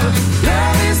can't follow.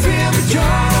 Love is real, but joy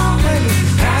won't linger.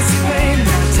 Pass the pain,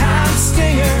 that time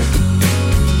stinger.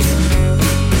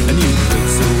 And you look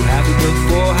so happy, but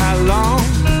for how long?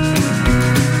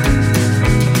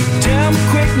 Tell me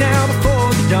quick now before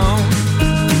the dawn.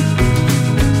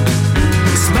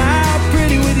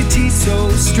 Teeth so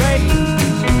straight.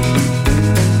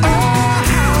 Oh,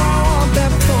 how I want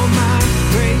that for my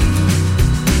grave.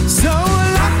 So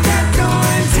lock that door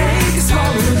and take a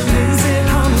swallow of the winds and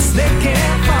harmless they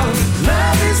can't follow.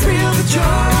 Love is real, but joy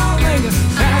won't linger.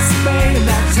 Pass the pain and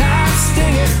that time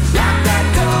stinger. Lock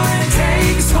that door and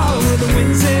take a swallow of the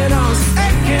winds and harmless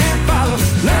they can't follow.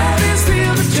 Love is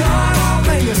real, but joy won't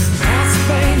linger. Pass the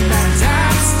pain and that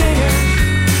time stinger.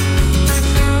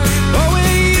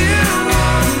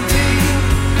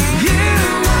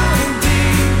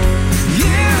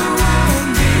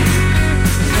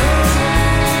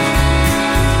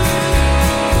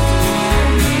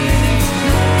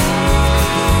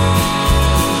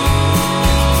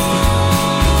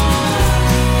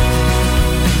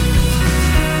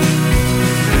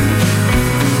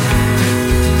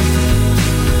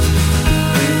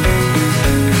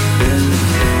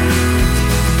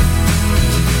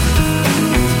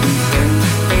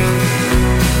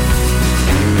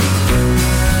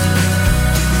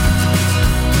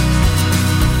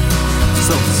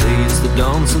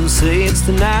 Some say it's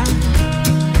the night.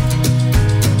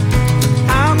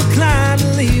 I'm inclined to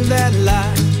leave that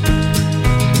light.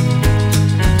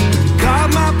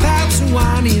 Carve my path so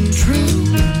windy and true.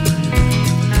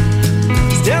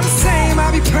 Still the same,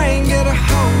 I'll be praying, get a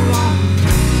hold on.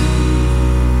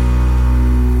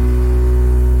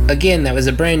 Again, that was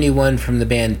a brand new one from the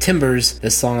band Timbers.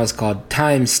 This song is called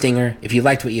Time Stinger. If you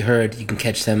liked what you heard, you can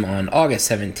catch them on August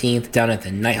 17th down at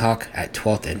the Nighthawk at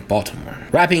 12th in Baltimore.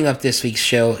 Wrapping up this week's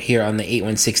show here on the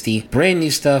 8160, brand new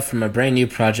stuff from a brand new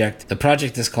project. The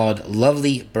project is called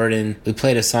Lovely Burden. We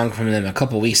played a song from them a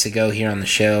couple weeks ago here on the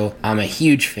show. I'm a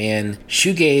huge fan.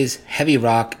 Shoegaze, heavy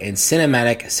rock, and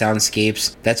cinematic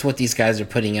soundscapes. That's what these guys are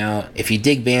putting out. If you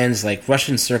dig bands like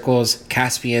Russian Circles,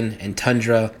 Caspian, and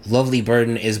Tundra, Lovely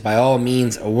Burden is by all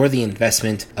means a worthy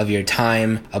investment of your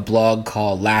time. A blog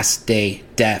called Last Day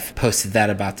Deaf posted that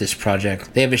about this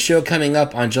project. They have a show coming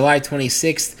up on July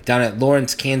 26th down at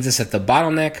Lawrence, Kansas at the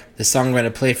Bottleneck. The song I'm going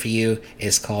to play for you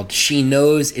is called She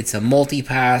Knows. It's a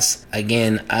multi-pass.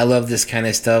 Again, I love this kind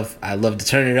of stuff. I love to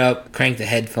turn it up, crank the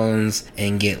headphones,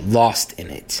 and get lost in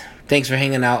it. Thanks for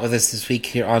hanging out with us this week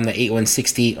here on the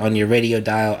 8160 on your radio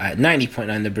dial at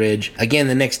 90.9 The Bridge. Again,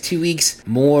 the next 2 weeks,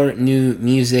 more new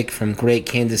music from great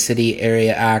Kansas City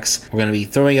area acts. We're going to be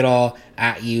throwing it all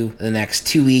at you the next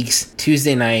 2 weeks,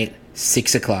 Tuesday night,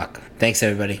 6 o'clock. Thanks,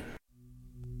 everybody.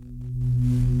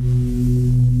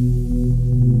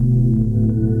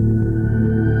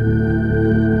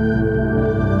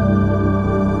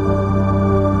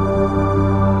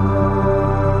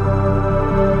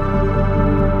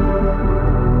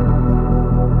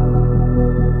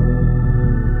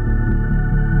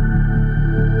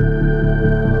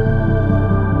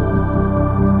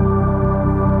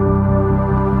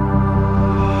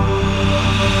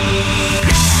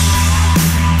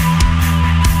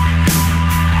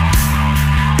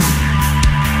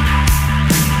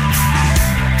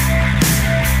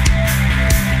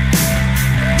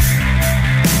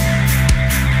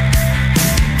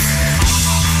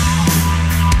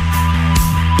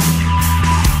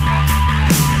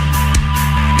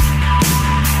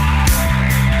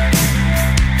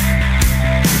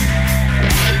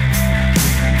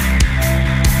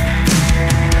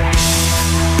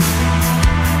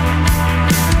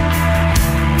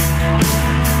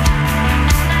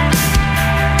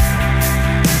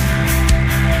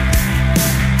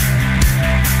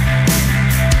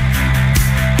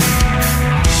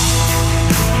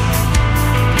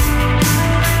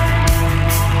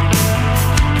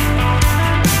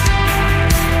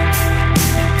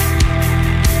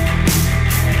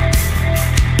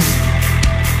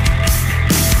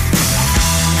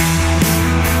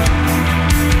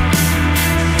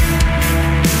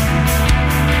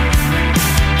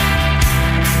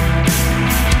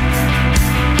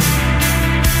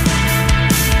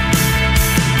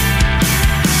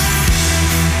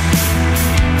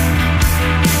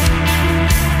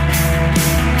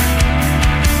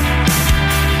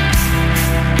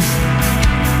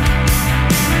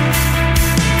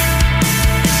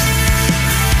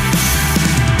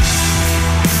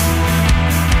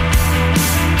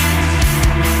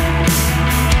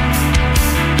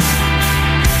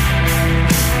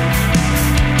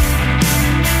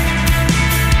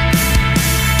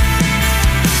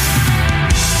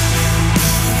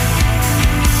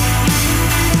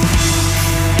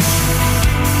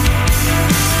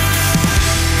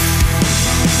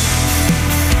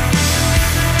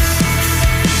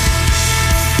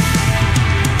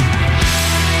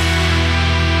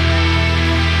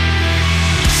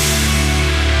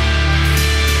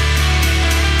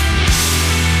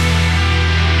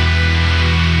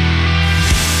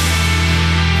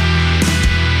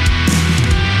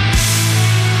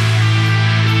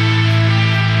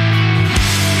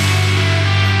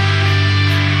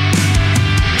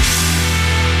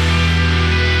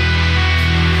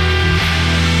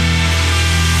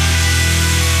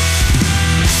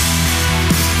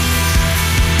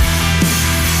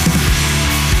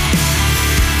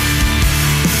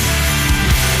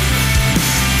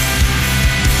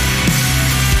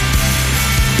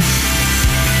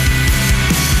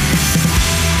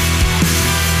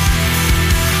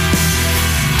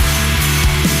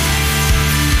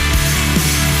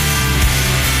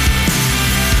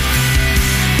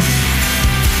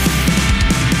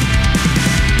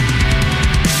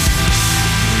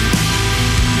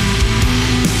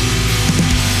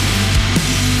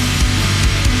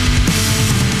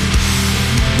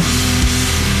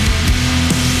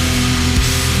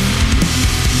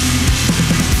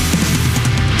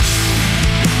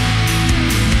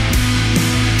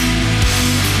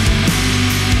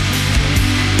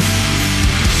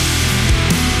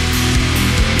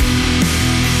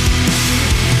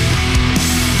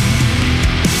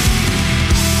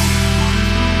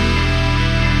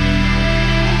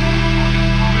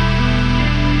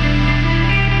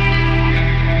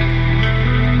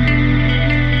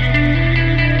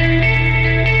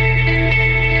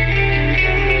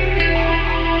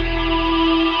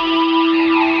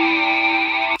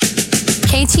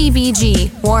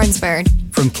 KTVG, Warrensburg.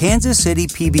 From Kansas City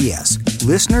PBS,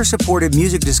 listener-supported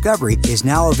music discovery is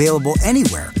now available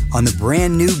anywhere on the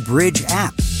brand new Bridge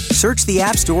app. Search the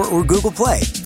App Store or Google Play